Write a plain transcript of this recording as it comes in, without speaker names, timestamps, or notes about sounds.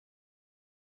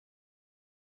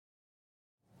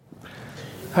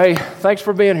Hey, thanks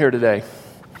for being here today.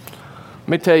 Let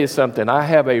me tell you something. I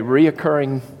have a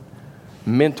reoccurring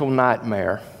mental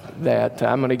nightmare that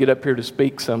I'm going to get up here to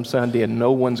speak some Sunday and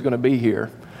no one's going to be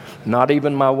here. Not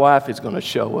even my wife is going to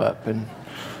show up. And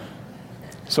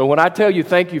so when I tell you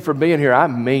thank you for being here, I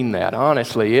mean that,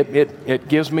 honestly. It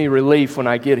gives me relief when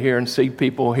I get here and see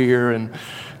people here, and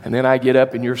then I get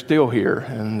up and you're still here.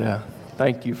 And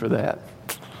thank you for that.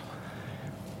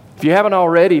 If you haven't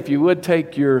already, if you would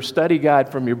take your study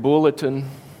guide from your bulletin,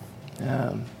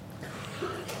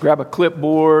 grab a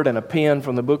clipboard and a pen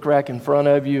from the book rack in front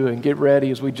of you and get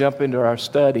ready as we jump into our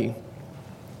study.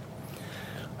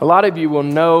 A lot of you will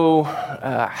know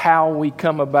how we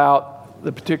come about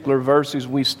the particular verses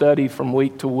we study from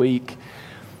week to week,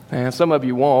 and some of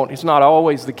you won't. It's not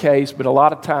always the case, but a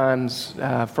lot of times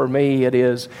for me it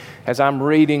is as I'm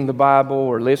reading the Bible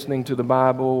or listening to the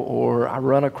Bible, or I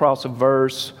run across a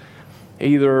verse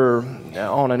either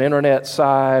on an internet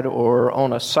site or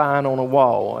on a sign on a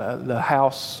wall. The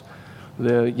house,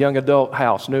 the young adult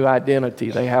house, New Identity,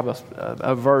 they have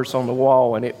a verse on the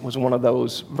wall, and it was one of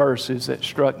those verses that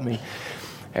struck me.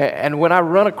 And when I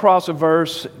run across a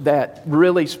verse that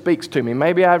really speaks to me,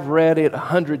 maybe I've read it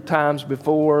 100 times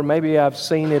before, maybe I've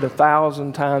seen it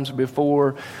 1,000 times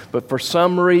before, but for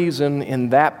some reason in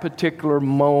that particular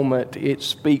moment it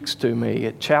speaks to me.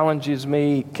 It challenges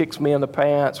me, kicks me in the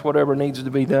pants, whatever needs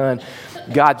to be done.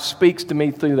 God speaks to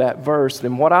me through that verse.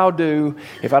 Then what I'll do,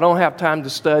 if I don't have time to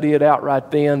study it out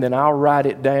right then I'll write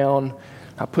it down.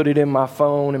 I put it in my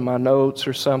phone, in my notes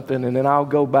or something, and then I'll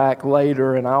go back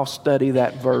later and I'll study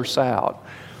that verse out.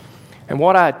 And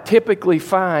what I typically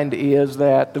find is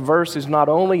that the verse is not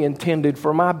only intended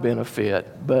for my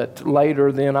benefit, but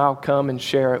later then I'll come and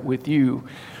share it with you.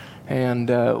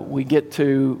 And we get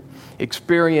to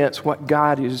experience what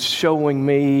God is showing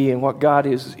me and what God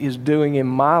is doing in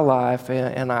my life,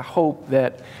 and I hope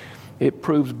that it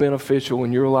proves beneficial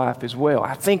in your life as well.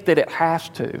 I think that it has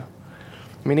to.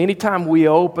 I mean, anytime we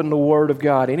open the Word of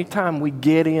God, anytime we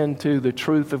get into the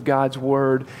truth of God's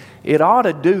Word, it ought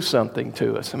to do something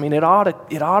to us. I mean, it ought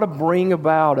to bring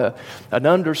about an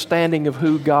understanding of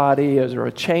who God is, or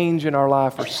a change in our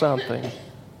life or something.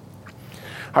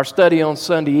 Our study on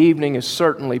Sunday evening is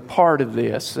certainly part of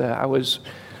this. I was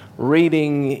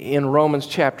reading in Romans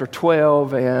chapter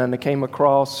 12, and I came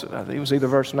across, it was either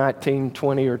verse 19,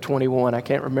 20, or 21. I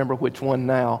can't remember which one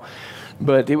now.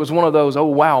 But it was one of those oh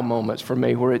wow moments for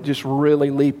me where it just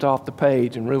really leaped off the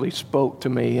page and really spoke to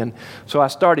me. And so I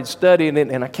started studying it,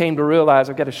 and I came to realize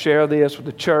I've got to share this with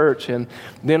the church. And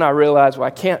then I realized, well,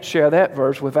 I can't share that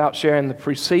verse without sharing the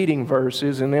preceding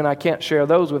verses. And then I can't share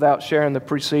those without sharing the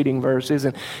preceding verses.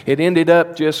 And it ended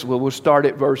up just, well, we'll start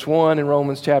at verse 1 in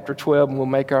Romans chapter 12, and we'll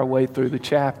make our way through the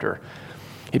chapter.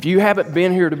 If you haven't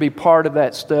been here to be part of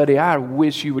that study, I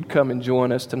wish you would come and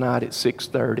join us tonight at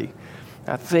 6:30.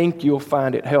 I think you'll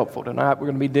find it helpful. Tonight we're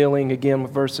going to be dealing again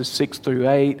with verses 6 through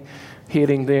 8,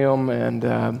 hitting them.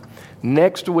 And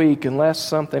next week, unless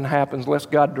something happens, unless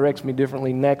God directs me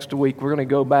differently, next week we're going to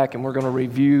go back and we're going to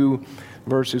review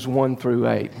verses 1 through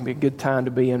 8. It'll be a good time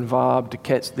to be involved to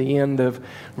catch the end of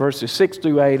verses 6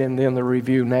 through 8 and then the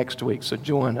review next week. So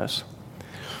join us.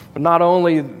 But not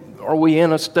only are we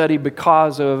in a study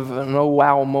because of an oh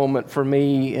wow moment for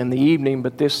me in the evening,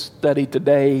 but this study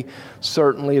today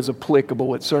certainly is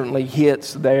applicable. It certainly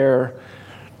hits there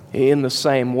in the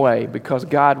same way, because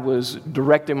God was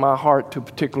directing my heart to a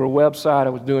particular website. I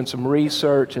was doing some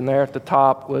research, and there at the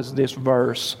top was this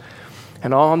verse.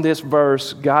 And on this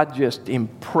verse, God just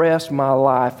impressed my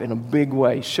life in a big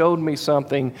way, showed me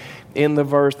something in the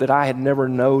verse that I had never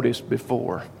noticed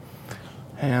before.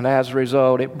 And as a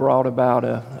result, it brought about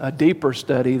a deeper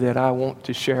study that I want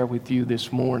to share with you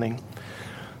this morning.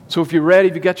 So if you're ready,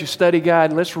 if you got your study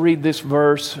guide, let's read this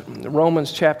verse,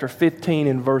 Romans chapter 15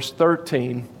 and verse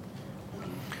 13.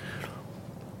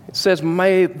 It says,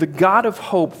 "May the God of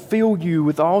hope fill you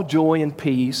with all joy and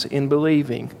peace in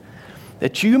believing,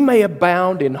 that you may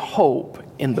abound in hope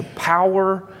in the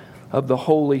power of the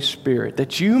Holy Spirit."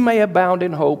 That you may abound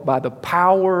in hope by the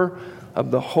power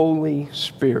of the Holy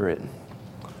Spirit.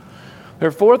 There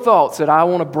are 4 thoughts that I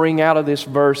want to bring out of this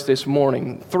verse this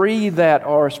morning. 3 that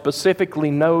are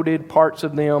specifically noted, parts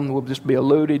of them will just be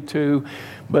alluded to,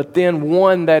 but then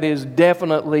 1 that is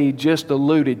definitely just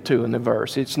alluded to in the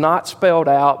verse. It's not spelled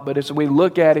out, but as we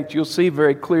look at it, you'll see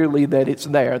very clearly that it's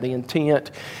there. The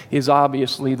intent is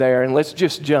obviously there, and let's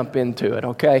just jump into it,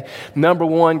 okay? Number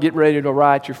 1, get ready to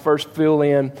write your first fill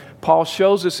in. Paul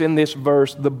shows us in this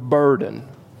verse the burden.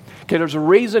 Okay, there's a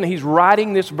reason he's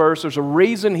writing this verse. There's a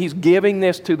reason he's giving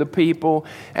this to the people.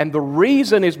 And the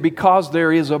reason is because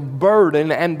there is a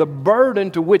burden. And the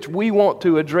burden to which we want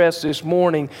to address this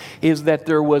morning is that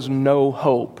there was no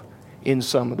hope in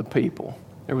some of the people.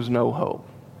 There was no hope.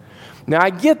 Now,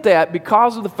 I get that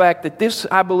because of the fact that this,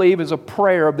 I believe, is a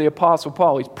prayer of the Apostle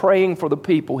Paul. He's praying for the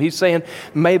people. He's saying,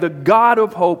 may the God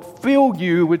of hope fill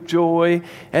you with joy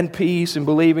and peace in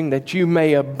believing that you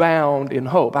may abound in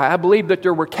hope. I believe that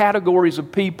there were categories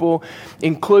of people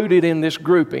included in this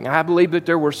grouping. I believe that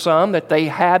there were some that they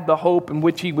had the hope in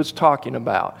which he was talking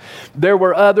about. There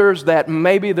were others that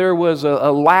maybe there was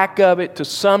a lack of it to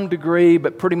some degree,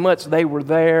 but pretty much they were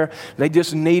there. They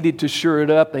just needed to shore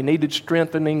it up. They needed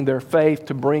strengthening their faith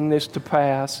to bring this to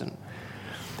pass.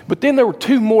 But then there were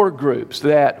two more groups,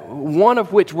 that one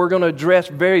of which we're going to address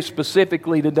very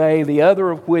specifically today, the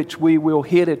other of which we will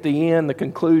hit at the end, the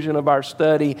conclusion of our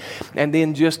study, and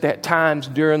then just at times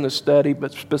during the study,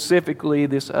 but specifically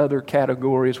this other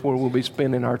category is where we'll be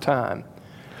spending our time.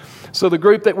 So the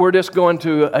group that we're just going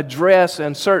to address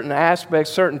in certain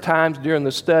aspects, certain times during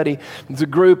the study, is a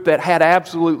group that had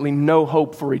absolutely no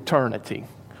hope for eternity.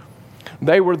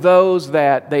 They were those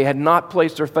that they had not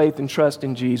placed their faith and trust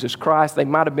in Jesus Christ. They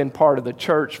might have been part of the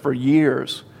church for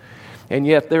years, and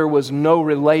yet there was no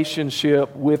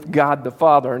relationship with God the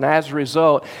Father. And as a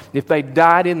result, if they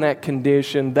died in that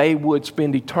condition, they would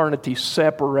spend eternity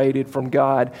separated from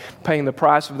God, paying the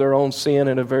price of their own sin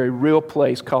in a very real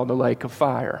place called the lake of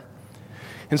fire.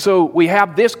 And so we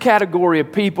have this category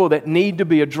of people that need to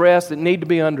be addressed, that need to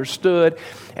be understood.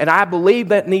 And I believe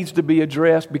that needs to be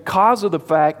addressed because of the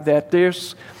fact that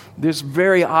there's this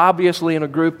very obviously in a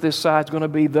group this size going to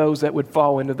be those that would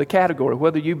fall into the category.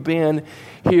 Whether you've been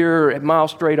here at Mile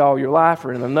Straight all your life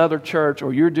or in another church,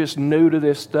 or you're just new to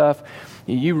this stuff,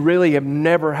 you really have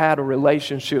never had a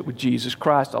relationship with Jesus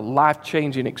Christ, a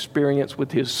life-changing experience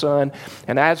with His Son.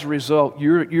 And as a result,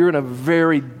 you're in a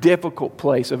very difficult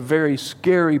place, a very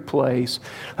scary place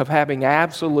of having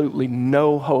absolutely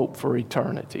no hope for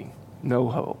eternity. No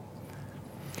hope.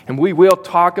 And we will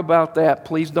talk about that.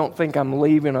 Please don't think I'm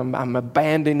leaving. I'm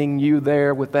abandoning you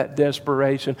there with that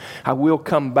desperation. I will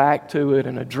come back to it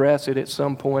and address it at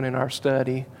some point in our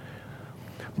study.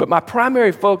 But my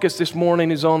primary focus this morning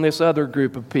is on this other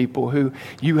group of people who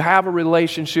you have a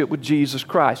relationship with Jesus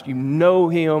Christ. You know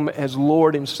Him as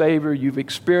Lord and Savior. You've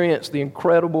experienced the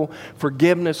incredible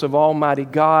forgiveness of Almighty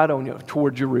God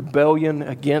towards your rebellion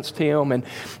against Him. And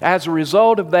as a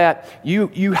result of that,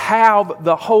 you have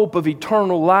the hope of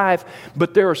eternal life,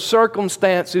 but there are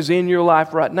circumstances in your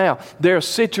life right now. There are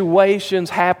situations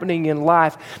happening in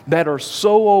life that are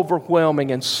so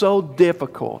overwhelming and so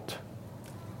difficult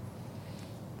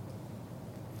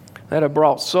that have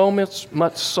brought so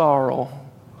much sorrow,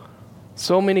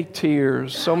 so many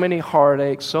tears, so many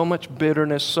heartaches, so much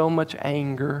bitterness, so much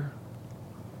anger,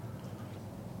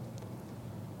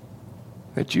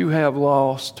 that you have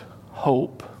lost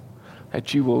hope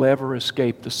that you will ever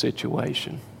escape the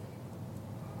situation.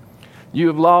 You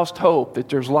have lost hope that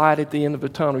there's light at the end of the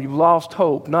tunnel. You've lost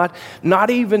hope, not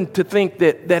even to think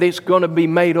that it's going to be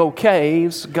made okay.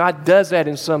 God does that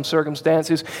in some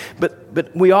circumstances,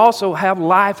 but we also have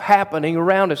life happening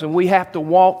around us, and we have to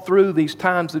walk through these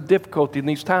times of difficulty and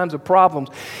these times of problems.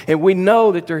 And we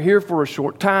know that they're here for a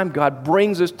short time. God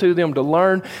brings us to them to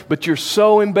learn, but you're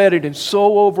so embedded and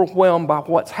so overwhelmed by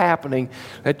what's happening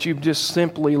that you've just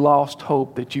simply lost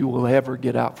hope that you will ever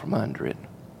get out from under it.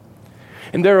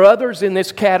 And there are others in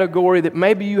this category that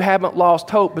maybe you haven't lost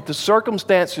hope, but the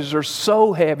circumstances are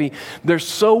so heavy, they're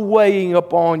so weighing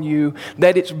upon you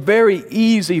that it's very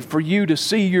easy for you to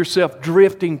see yourself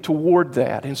drifting toward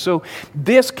that. And so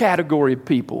this category of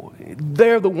people,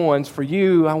 they're the ones for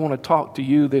you. I want to talk to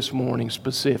you this morning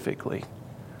specifically.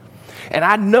 And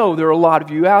I know there are a lot of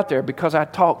you out there because I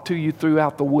talk to you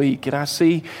throughout the week and I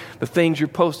see the things you're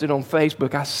posting on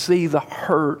Facebook. I see the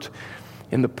hurt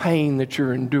and the pain that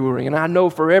you're enduring. And I know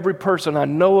for every person I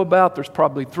know about, there's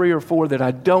probably 3 or 4 that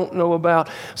I don't know about.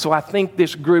 So I think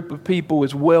this group of people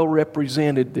is well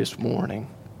represented this morning.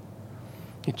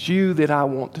 It's you that I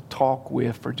want to talk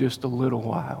with for just a little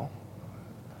while.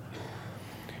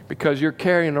 Because you're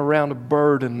carrying around a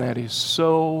burden that is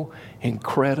so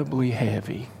incredibly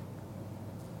heavy.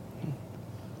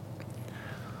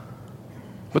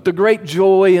 But the great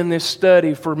joy in this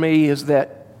study for me is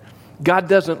that God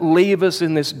doesn't leave us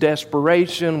in this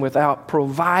desperation without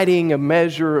providing a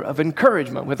measure of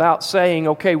encouragement, without saying,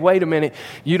 okay, wait a minute,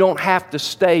 you don't have to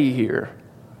stay here.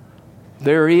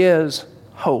 There is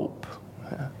hope.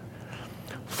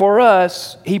 For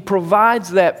us, He provides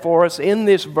that for us in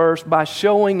this verse by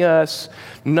showing us,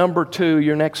 number 2,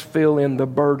 your next fill in, the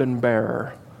burden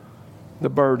bearer. the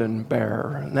burden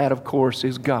bearer. And that, of course,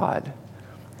 is God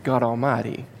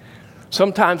Almighty.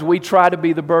 Sometimes we try to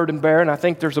be the burden bearer, and I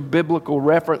think there's a biblical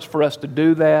reference for us to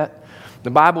do that.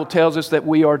 The Bible tells us that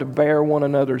we are to bear one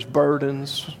another's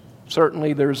burdens.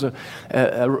 Certainly there's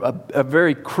a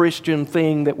very Christian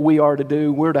thing that we are to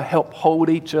do. We're to help hold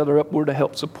each other up. We're to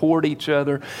help support each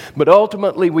other. But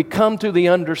ultimately we come to the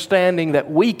understanding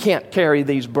that we can't carry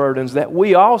these burdens, that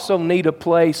we also need a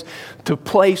place to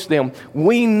place them.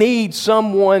 We need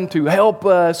someone to help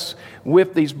us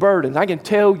with these burdens. I can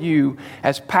tell you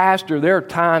as pastor, there are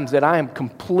times that I am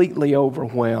completely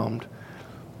overwhelmed.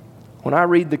 When I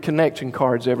read the connection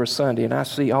cards every Sunday and I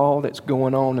see all that's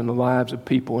going on in the lives of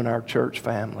people in our church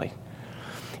family,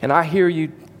 and I hear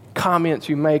you comments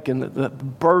you make and the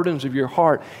burdens of your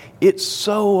heart, it's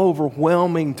so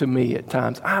overwhelming to me at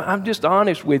times. I'm just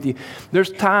honest with you.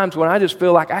 There's times when I just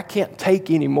feel like I can't take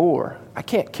any more. I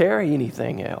can't carry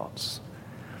anything else.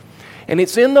 And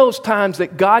it's in those times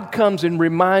that God comes and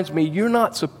reminds me, you're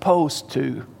not supposed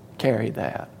to carry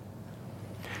that.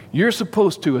 You're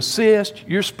supposed to assist,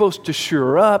 you're supposed to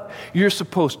shore up, you're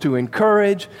supposed to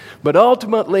encourage, but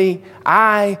ultimately,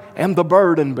 I am the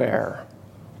burden bearer.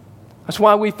 That's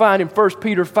why we find in 1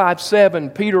 Peter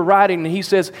 5:7, Peter writing, and he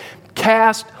says,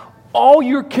 cast all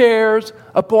your cares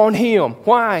upon Him.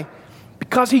 Why?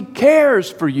 Because He cares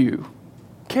for you.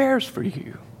 Cares for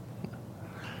you.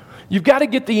 You've got to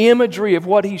get the imagery of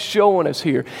what He's showing us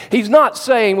here. He's not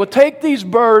saying, well, take these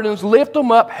burdens, lift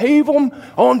them up, heave them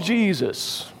on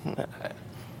Jesus.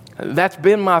 That's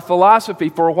been my philosophy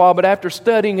for a while, but after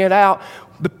studying it out,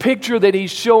 the picture that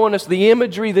He's showing us, the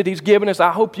imagery that He's given us,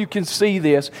 I hope you can see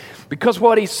this. Because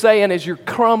what He's saying is you're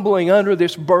crumbling under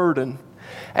this burden,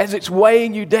 as it's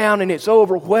weighing you down and it's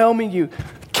overwhelming you,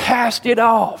 cast it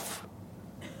off.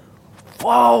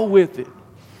 Fall with it.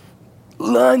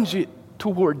 Lunge it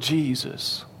toward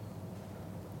Jesus.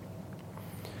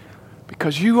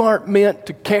 Because you aren't meant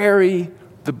to carry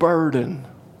the burden.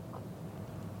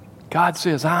 God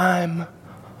says, I'm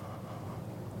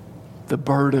the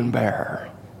burden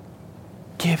bearer.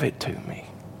 Give it to me.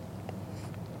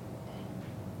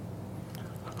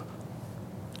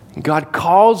 God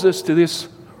calls us to this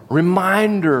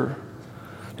reminder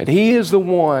that He is the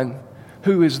one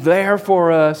who is there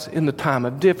for us in the time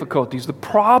of difficulties. The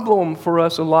problem for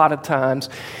us a lot of times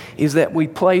is that we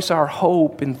place our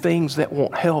hope in things that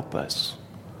won't help us.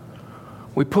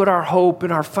 We put our hope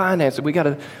in our finances. We got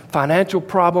a financial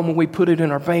problem and we put it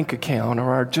in our bank account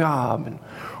or our job.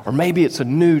 Or maybe it's a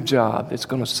new job that's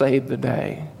going to save the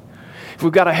day. If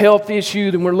we've got a health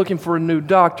issue, then we're looking for a new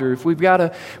doctor. If we've got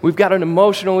an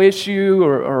emotional issue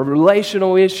or a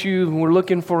relational issue, then we're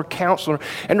looking for a counselor.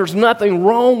 And there's nothing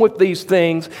wrong with these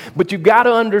things, but you've got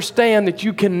to understand that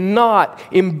you cannot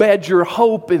embed your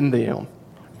hope in them.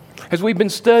 As we've been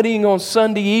studying on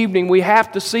Sunday evening, we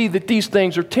have to see that these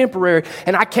things are temporary,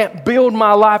 and I can't build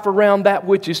my life around that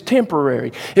which is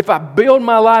temporary. If I build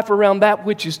my life around that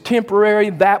which is temporary,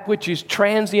 that which is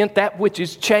transient, that which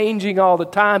is changing all the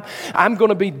time, I'm going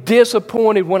to be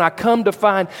disappointed when I come to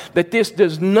find that this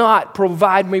does not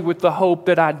provide me with the hope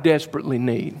that I desperately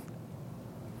need.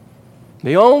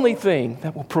 The only thing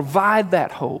that will provide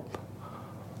that hope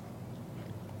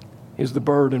is the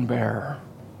burden bearer,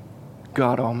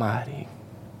 God Almighty.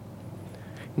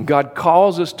 God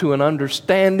calls us to an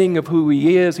understanding of who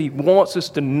He is. He wants us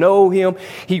to know Him.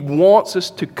 He wants us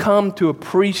to come to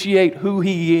appreciate who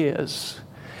He is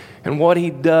and what He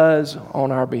does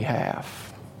on our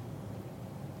behalf.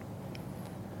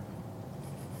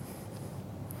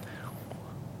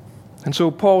 And so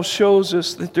Paul shows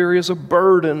us that there is a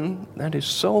burden that is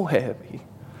so heavy,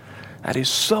 that is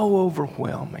so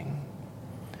overwhelming.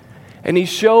 And he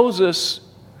shows us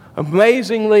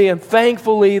amazingly and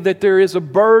thankfully that there is a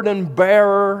burden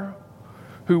bearer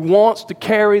who wants to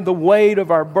carry the weight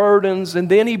of our burdens. And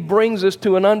then he brings us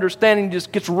to an understanding,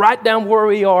 just gets right down where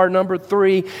we are. Number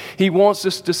 3, he wants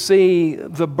us to see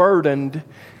the burdened.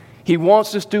 He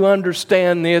wants us to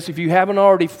understand this. If you haven't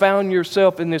already found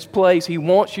yourself in this place, he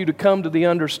wants you to come to the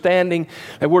understanding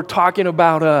that we're talking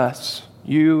about us,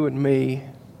 you and me.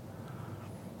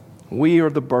 We are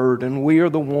the burden. We are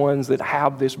the ones that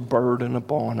have this burden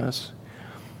upon us.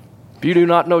 If you do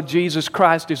not know Jesus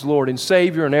Christ as Lord and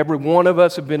Savior, and every one of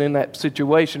us have been in that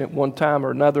situation at one time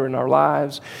or another in our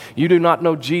lives, you do not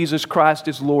know Jesus Christ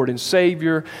as Lord and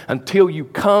Savior until you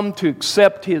come to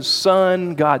accept His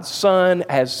Son, God's Son,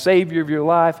 as Savior of your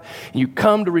life, and you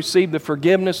come to receive the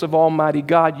forgiveness of Almighty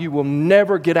God, you will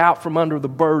never get out from under the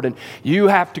burden. You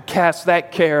have to cast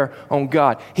that care on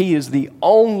God. He is the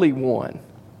only one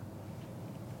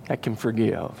that can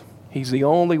forgive. He's the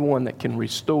only one that can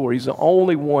restore. He's the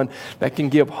only one that can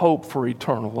give hope for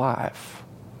eternal life.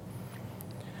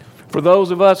 For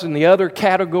those of us in the other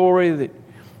category that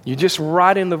you're just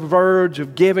right in the verge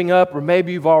of giving up, or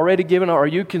maybe you've already given up, or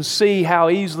you can see how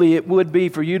easily it would be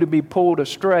for you to be pulled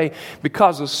astray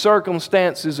because the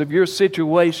circumstances of your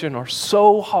situation are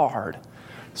so hard,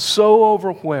 so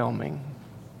overwhelming.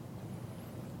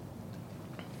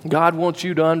 God wants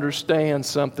you to understand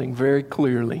something very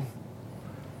clearly.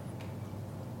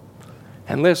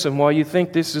 And listen, while you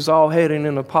think this is all heading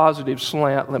in a positive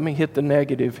slant, let me hit the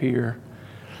negative here.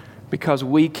 Because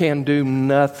we can do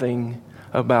nothing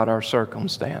about our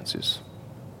circumstances.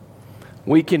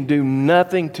 We can do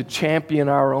nothing to champion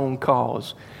our own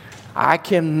cause. I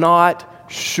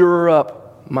cannot shore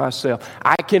up myself.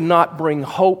 I cannot bring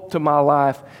hope to my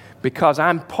life because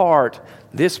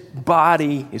this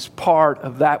body is part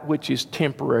of that which is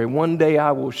temporary. One day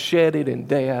I will shed it in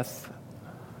death.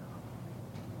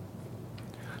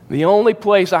 The only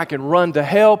place I can run to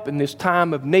help in this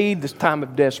time of need, this time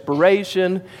of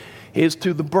desperation, is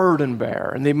to the burden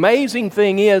bearer. And the amazing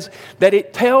thing is that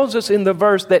it tells us in the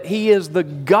verse that He is the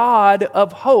God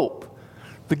of hope.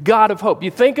 The God of hope.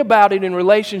 You think about it in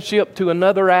relationship to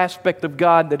another aspect of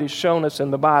God that is shown us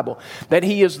in the Bible, that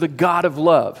He is the God of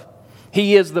love.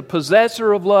 He is the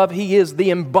possessor of love. He is the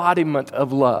embodiment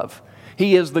of love.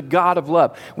 He is the God of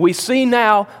love. We see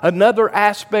now another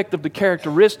aspect of the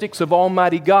characteristics of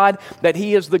Almighty God, that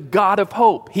He is the God of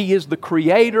hope. He is the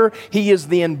creator. He is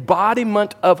the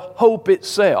embodiment of hope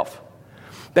itself.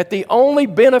 That the only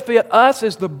benefit us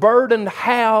as the burdened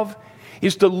have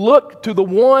is to look to the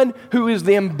one who is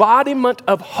the embodiment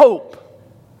of hope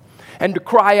and to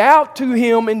cry out to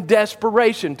Him in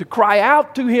desperation, to cry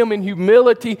out to Him in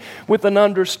humility with an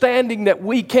understanding that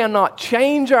we cannot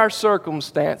change our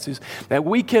circumstances, that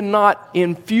we cannot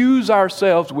infuse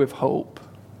ourselves with hope.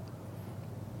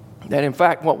 That in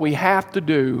fact what we have to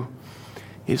do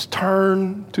is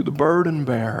turn to the burden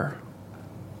bearer.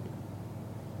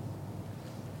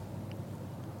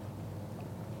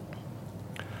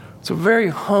 It's a very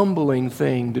humbling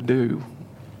thing to do.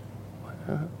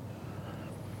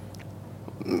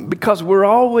 Because we're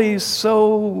always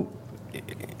so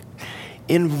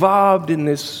involved in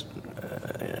this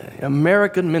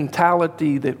American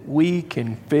mentality that we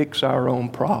can fix our own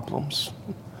problems.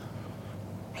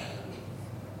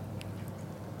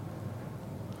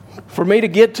 For me to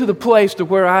get to the place to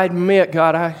where I admit,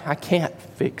 God, I can't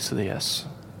fix this.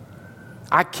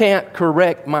 I can't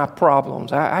correct my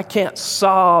problems. I can't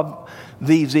solve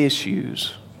these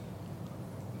issues.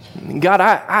 God,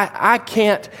 I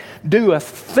can't do a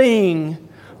thing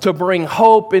to bring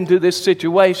hope into this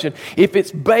situation. If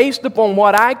it's based upon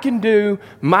what I can do,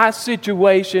 my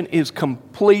situation is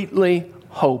completely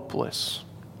hopeless.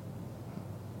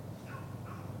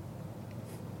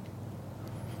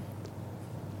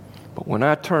 But when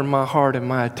I turn my heart and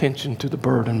my attention to the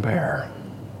burden bearer,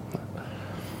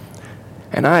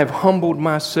 and I have humbled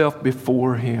myself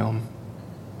before Him,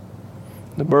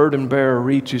 the burden bearer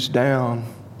reaches down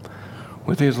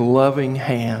with His loving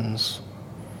hands,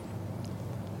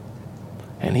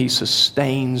 and He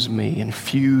sustains me,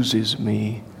 infuses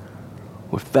me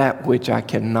with that which I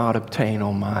cannot obtain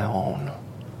on my own.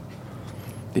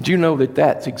 Did you know that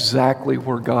that's exactly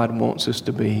where God wants us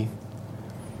to be?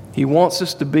 He wants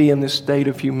us to be in this state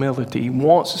of humility. He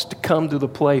wants us to come to the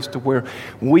place to where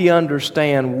we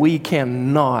understand we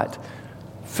cannot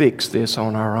fix this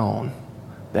on our own,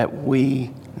 that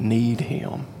we need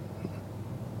Him.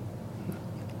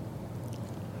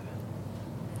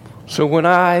 So when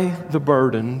I, the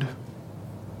burdened,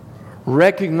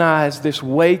 recognize this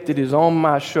weight that is on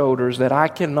my shoulders, that I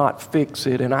cannot fix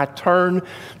it, and I turn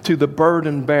to the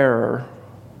burden bearer,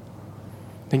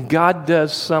 then God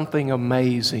does something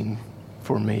amazing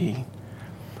for me.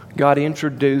 God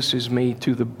introduces me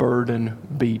to the burden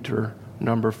beater.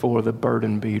 Number 4, the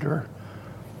burden beater.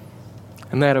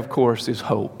 And that, of course, is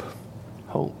hope.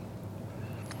 Hope.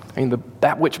 And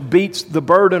that which beats the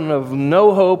burden of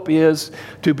no hope is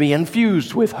to be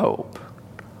infused with hope.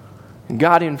 And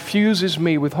God infuses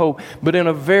me with hope, but in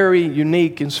a very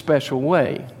unique and special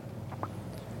way.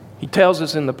 He tells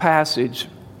us in the passage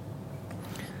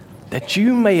that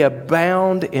you may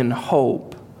abound in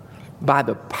hope by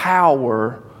the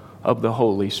power of the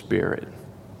Holy Spirit.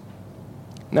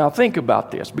 Now think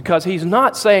about this, because He's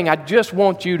not saying, I just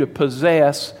want you to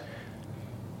possess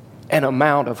an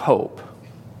amount of hope.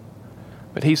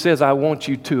 But He says, I want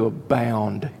you to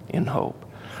abound in hope.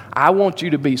 I want you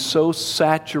to be so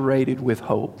saturated with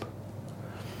hope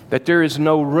that there is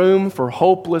no room for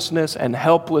hopelessness and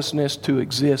helplessness to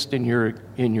exist in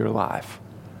your life.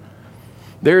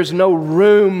 There's no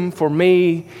room for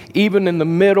me, even in the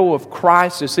middle of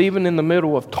crisis, even in the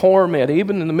middle of torment,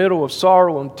 even in the middle of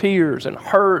sorrow and tears and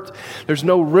hurt. There's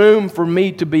no room for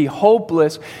me to be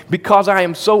hopeless because I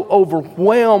am so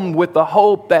overwhelmed with the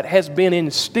hope that has been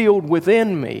instilled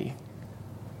within me.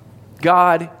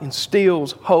 God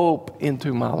instills hope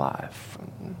into my life.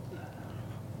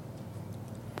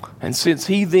 And since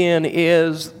He then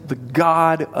is the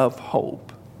God of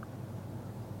hope,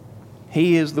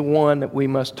 He is the one that we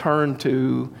must turn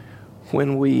to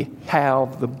when we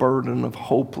have the burden of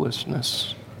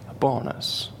hopelessness upon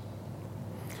us.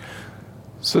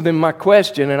 So then my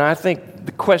question, and I think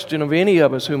the question of any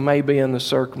of us who may be in the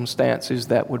circumstances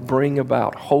that would bring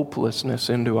about hopelessness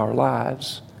into our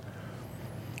lives,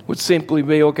 would simply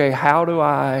be, okay, how do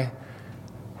I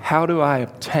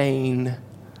obtain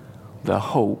the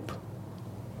hope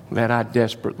that I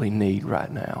desperately need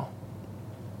right now?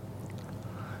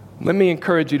 Let me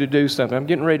encourage you to do something. I'm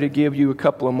getting ready to give you a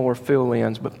couple of more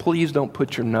fill-ins, but please don't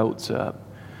put your notes up.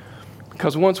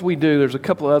 Because once we do, there's a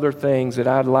couple of other things that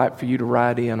I'd like for you to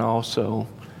write in also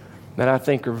that I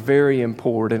think are very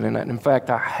important. And in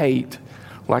fact, I hate,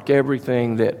 like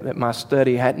everything, that my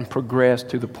study hadn't progressed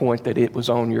to the point that it was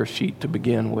on your sheet to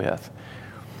begin with.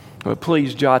 But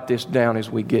please jot this down as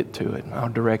we get to it. I'll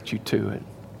direct you to it.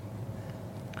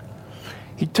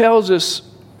 He tells us,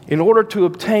 in order to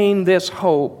obtain this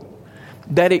hope,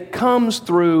 that it comes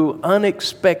through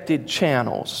unexpected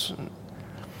channels.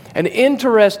 And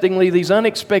interestingly, these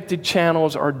unexpected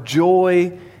channels are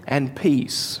joy and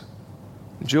peace.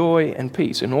 Joy and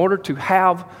peace. In order to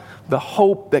have the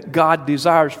hope that God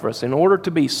desires for us, in order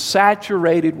to be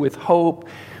saturated with hope,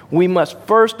 we must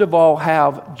first of all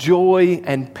have joy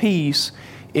and peace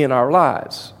in our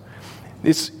lives.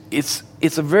 It's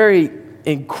a very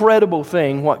incredible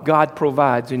thing what God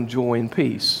provides in joy and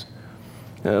peace.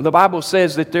 The Bible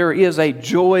says that there is a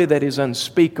joy that is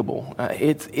unspeakable.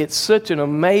 It's such an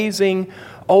amazing,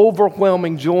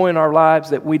 overwhelming joy in our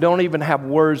lives that we don't even have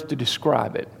words to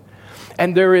describe it.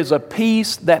 And there is a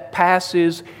peace that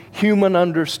passes human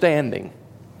understanding.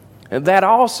 And that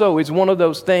also is one of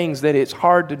those things that it's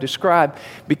hard to describe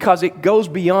because it goes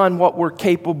beyond what we're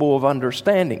capable of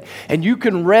understanding. And you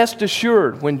can rest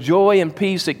assured when joy and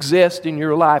peace exist in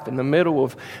your life in the middle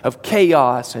of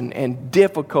chaos and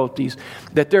difficulties,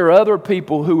 that there are other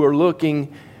people who are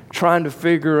looking, trying to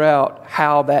figure out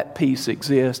how that peace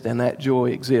exists and that joy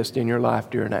exists in your life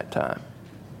during that time.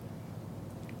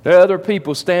 There are other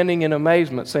people standing in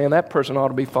amazement saying that person ought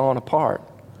to be falling apart.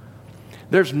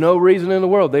 There's no reason in the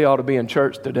world they ought to be in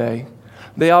church today.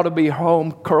 They ought to be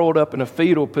home curled up in a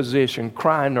fetal position,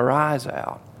 crying their eyes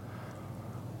out.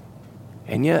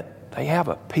 And yet they have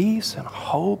a peace and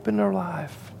hope in their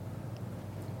life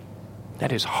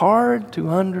that is hard to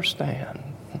understand.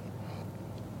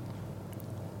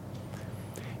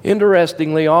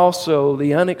 Interestingly, also,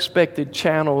 the unexpected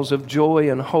channels of joy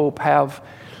and hope have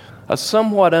a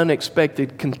somewhat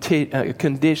unexpected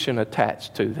condition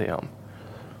attached to them.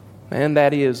 And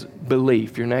that is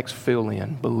belief. Your next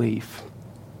fill-in, belief.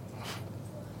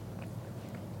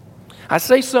 I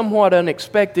say somewhat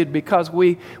unexpected because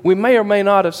we may or may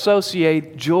not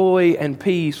associate joy and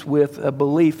peace with a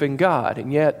belief in God.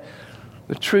 And yet,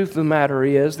 the truth of the matter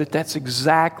is that that's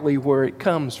exactly where it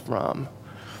comes from.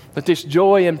 That this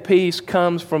joy and peace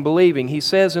comes from believing. He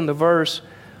says in the verse,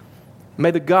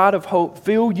 "May the God of hope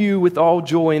fill you with all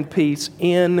joy and peace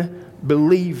in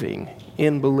believing."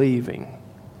 In believing.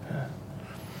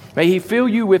 May He fill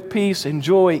you with peace and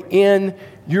joy in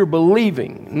your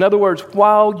believing. In other words,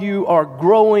 while you are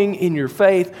growing in your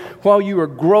faith, while you are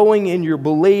growing in your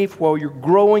belief, while you're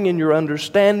growing in your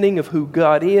understanding of who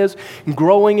God is,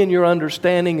 growing in your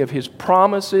understanding of His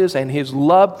promises and His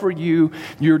love for you,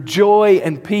 your joy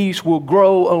and peace will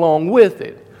grow along with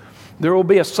it. There will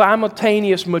be a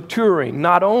simultaneous maturing,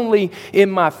 not only in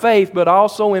my faith, but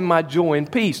also in my joy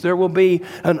and peace. There will be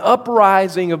an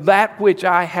uprising of that which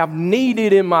I have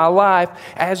needed in my life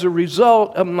as a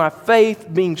result of my faith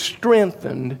being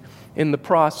strengthened in the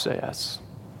process.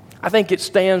 I think it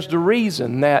stands to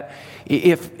reason that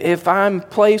if I'm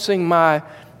placing my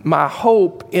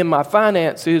hope in my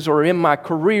finances or in my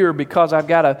career because I've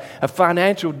got a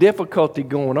financial difficulty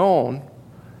going on,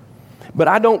 but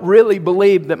I don't really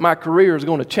believe that my career is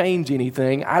going to change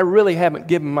anything, I really haven't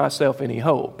given myself any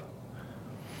hope.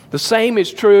 The same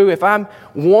is true if I'm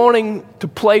wanting to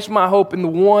place my hope in the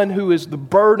one who is the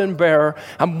burden bearer.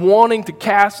 I'm wanting to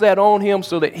cast that on Him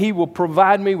so that He will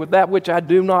provide me with that which I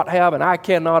do not have and I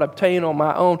cannot obtain on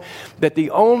my own. That the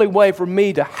only way for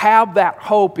me to have that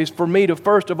hope is for me to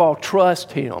first of all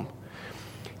trust Him.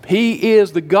 He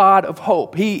is the God of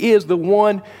hope. He is the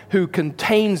one who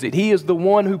contains it. He is the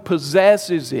one who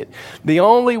possesses it. The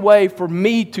only way for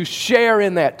me to share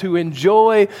in that, to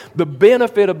enjoy the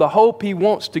benefit of the hope He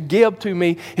wants to give to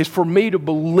me, is for me to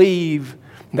believe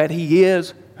that He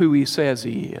is who He says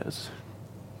He is.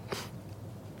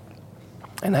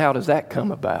 And how does that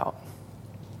come about?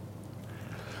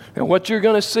 And what you're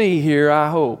going to see here, I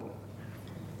hope,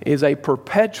 is a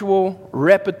perpetual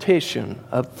repetition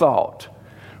of thought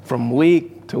from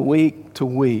week to week to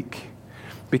week.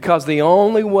 Because the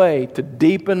only way to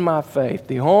deepen my faith,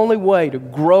 the only way to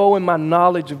grow in my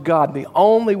knowledge of God, the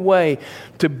only way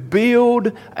to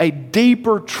build a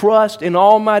deeper trust in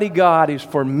Almighty God is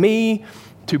for me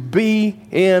to be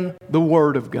in the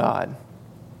Word of God.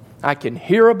 I can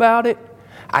hear about it.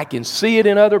 I can see it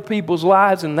in other people's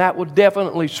lives, and that will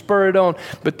definitely spur it on.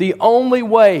 But the only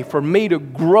way for me to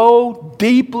grow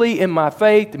deeply in my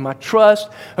faith and my trust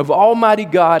of Almighty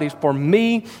God is for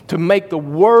me to make the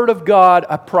Word of God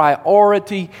a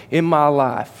priority in my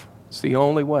life. It's the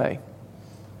only way.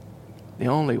 The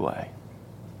only way.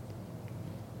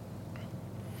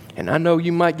 And I know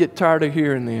you might get tired of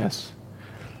hearing this,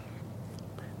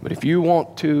 but if you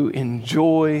want to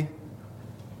enjoy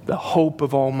the hope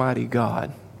of Almighty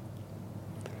God,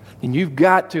 and you've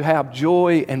got to have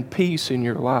joy and peace in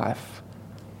your life.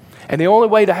 And the only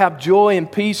way to have joy and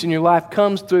peace in your life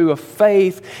comes through a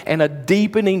faith and a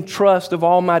deepening trust of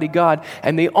Almighty God.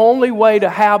 And the only way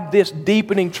to have this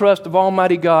deepening trust of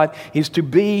Almighty God is to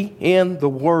be in the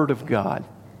Word of God.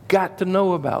 Got to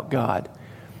know about God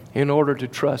in order to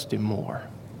trust Him more.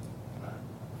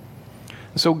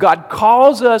 So God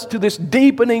calls us to this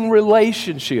deepening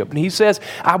relationship. And He says,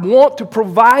 I want to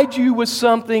provide you with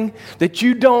something that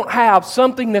you don't have,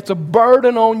 something that's a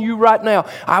burden on you right now.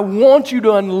 I want you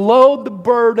to unload the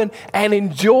burden and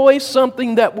enjoy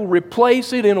something that will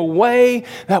replace it in a way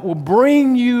that will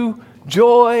bring you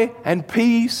joy and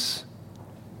peace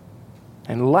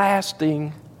and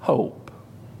lasting hope.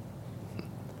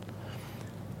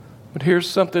 But here's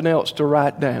something else to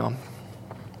write down.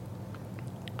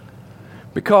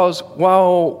 Because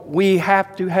while we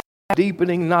have to have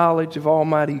deepening knowledge of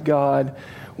Almighty God,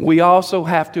 we also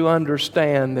have to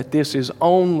understand that this is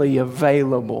only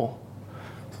available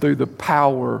through the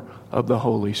power of the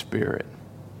Holy Spirit.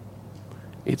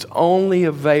 It's only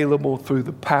available through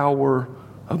the power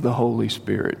of the Holy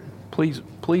Spirit.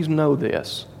 Please know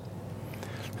this.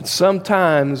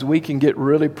 Sometimes we can get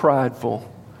really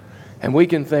prideful and we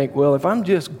can think, well, if I'm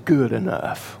just good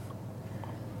enough,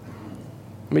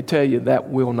 let me tell you, that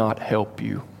will not help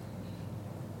you.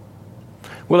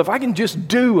 Well, if I can just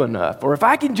do enough, or if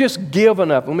I can just give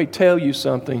enough, let me tell you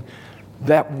something,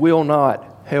 that will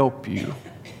not help you.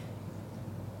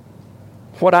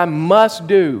 What I must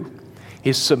do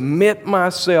is submit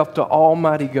myself to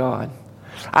Almighty God.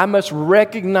 I must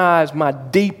recognize my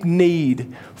deep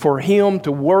need for Him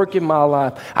to work in my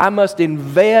life. I must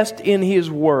invest in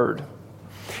His Word.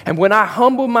 And when I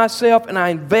humble myself and I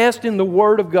invest in the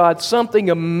Word of God, something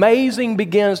amazing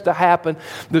begins to happen.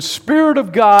 The Spirit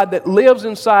of God that lives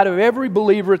inside of every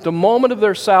believer at the moment of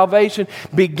their salvation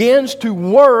begins to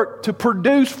work to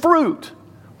produce fruit.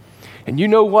 And you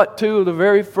know what two of the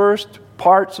very first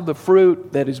parts of the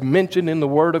fruit that is mentioned in the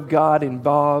Word of God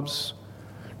involves?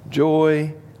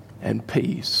 Joy and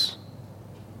peace.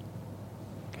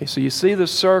 Okay, so you see the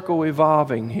circle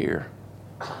evolving here.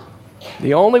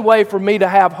 The only way for me to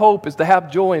have hope is to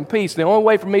have joy and peace. The only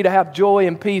way for me to have joy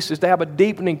and peace is to have a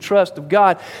deepening trust of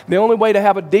God. The only way to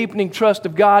have a deepening trust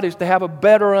of God is to have a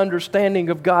better understanding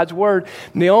of God's Word.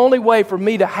 And the only way for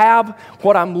me to have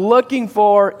what I'm looking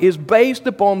for is based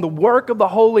upon the work of the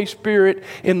Holy Spirit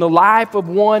in the life of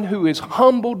one who is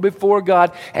humbled before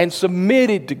God and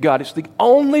submitted to God. It's the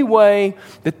only way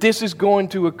that this is going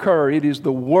to occur. It is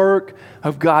the work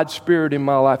of God's Spirit in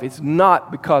my life. It's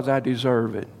not because I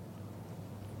deserve it.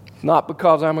 Not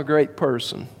because I'm a great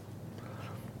person.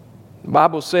 The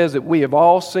Bible says that we have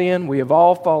all sinned, we have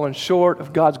all fallen short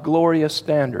of God's glorious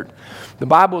standard. The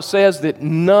Bible says that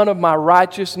none of my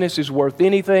righteousness is worth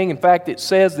anything. In fact, it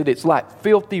says that it's like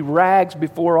filthy rags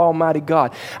before Almighty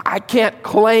God. I can't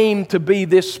claim to be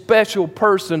this special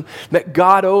person that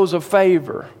God owes a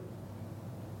favor.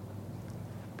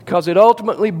 Because it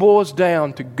ultimately boils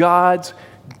down to God's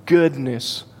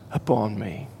goodness upon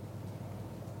me.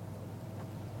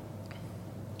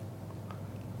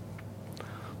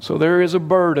 So there is a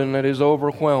burden that is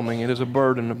overwhelming. It is a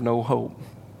burden of no hope.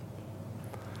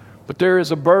 But there is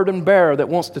a burden bearer that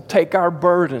wants to take our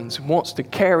burdens, wants to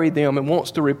carry them, and wants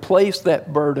to replace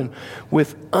that burden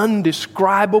with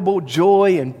undescribable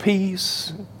joy and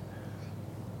peace.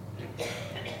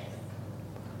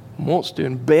 wants to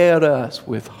embed us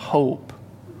with hope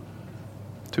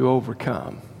to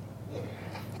overcome.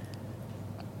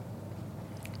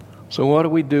 So what do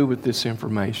we do with this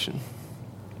information?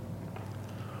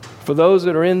 For those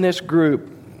that are in this group,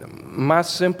 my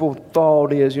simple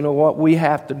thought is, what we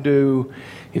have to do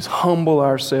is humble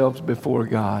ourselves before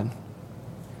God.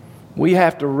 We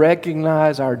have to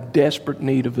recognize our desperate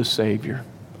need of a Savior.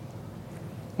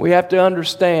 We have to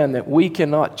understand that we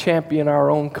cannot champion our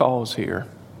own cause here.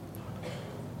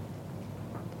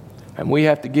 And we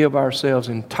have to give ourselves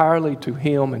entirely to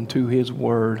Him and to His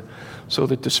Word so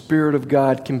that the Spirit of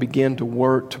God can begin to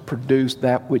work to produce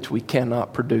that which we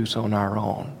cannot produce on our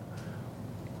own.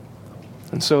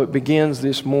 And so it begins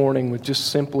this morning with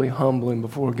just simply humbling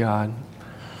before God.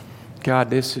 God,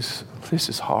 this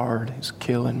is hard. It's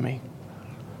killing me.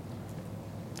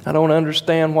 I don't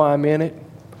understand why I'm in it.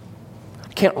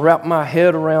 I can't wrap my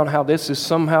head around how this is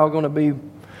somehow going to be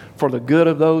for the good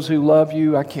of those who love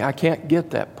you. I can't get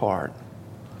that part.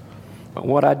 But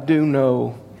what I do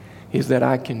know is that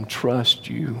I can trust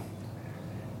you.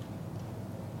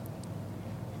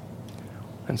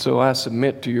 And so I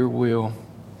submit to your will.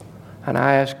 And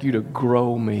I ask you to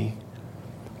grow me,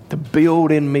 to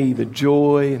build in me the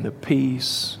joy and the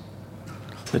peace,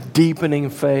 the deepening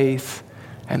faith,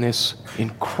 and this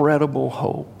incredible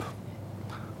hope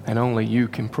that only you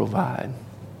can provide.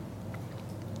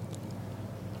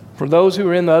 For those who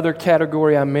are in the other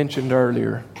category I mentioned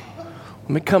earlier, let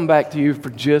me come back to you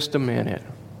for just a minute.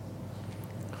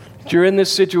 If you're in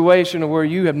this situation where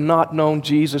you have not known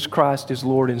Jesus Christ as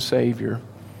Lord and Savior,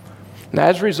 and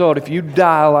as a result, if you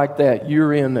die like that,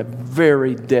 you're in a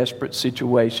very desperate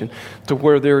situation to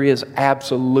where there is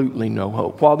absolutely no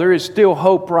hope. While there is still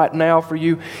hope right now for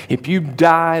you, if you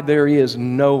die, there is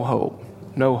no hope.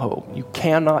 No hope. You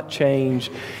cannot change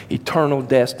eternal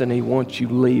destiny once you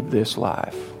leave this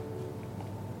life.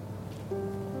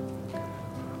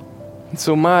 And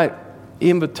so my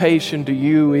invitation to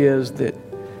you is that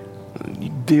you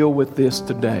deal with this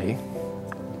today.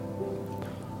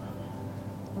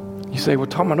 You say, well,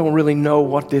 Tom, I don't really know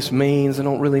what this means. I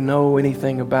don't really know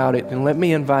anything about it. And let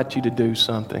me invite you to do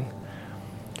something.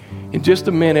 In just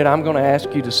a minute, I'm going to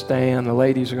ask you to stand. The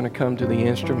ladies are going to come to the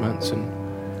instruments,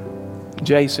 and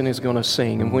Jason is going to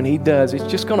sing. And when he does, it's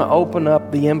just going to open up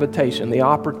the invitation, the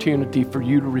opportunity for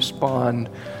you to respond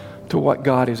to what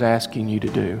God is asking you to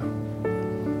do.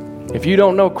 If you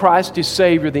don't know Christ as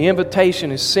Savior, the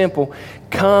invitation is simple.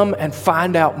 Come and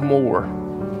find out more.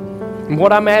 And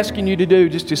what I'm asking you to do,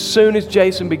 just as soon as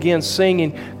Jason begins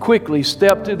singing, quickly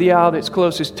step to the aisle that's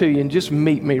closest to you and just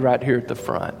meet me right here at the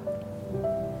front.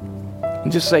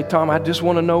 And just say, Tom, I just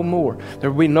want to know more.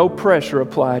 There will be no pressure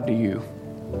applied to you.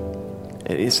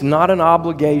 It's not an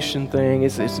obligation thing.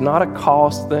 It's not a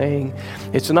cost thing.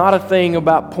 It's not a thing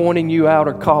about pointing you out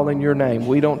or calling your name.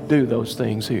 We don't do those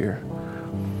things here.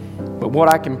 But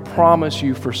what I can promise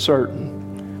you for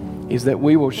certain is that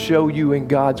we will show you in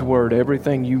God's Word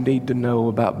everything you need to know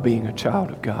about being a child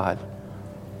of God.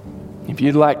 If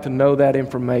you'd like to know that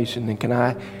information, then can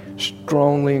I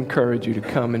strongly encourage you to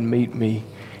come and meet me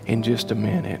in just a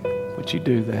minute. Would you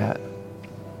do that?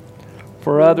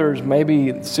 For others,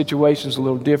 maybe the situation's a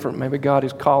little different. Maybe God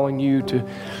is calling you to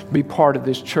be part of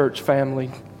this church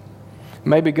family.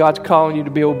 Maybe God's calling you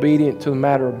to be obedient to the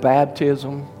matter of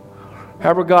baptism.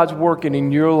 However God's working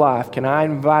in your life, can I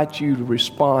invite you to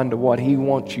respond to what He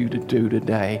wants you to do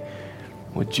today?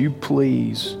 Would you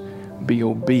please be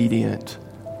obedient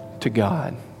to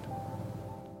God?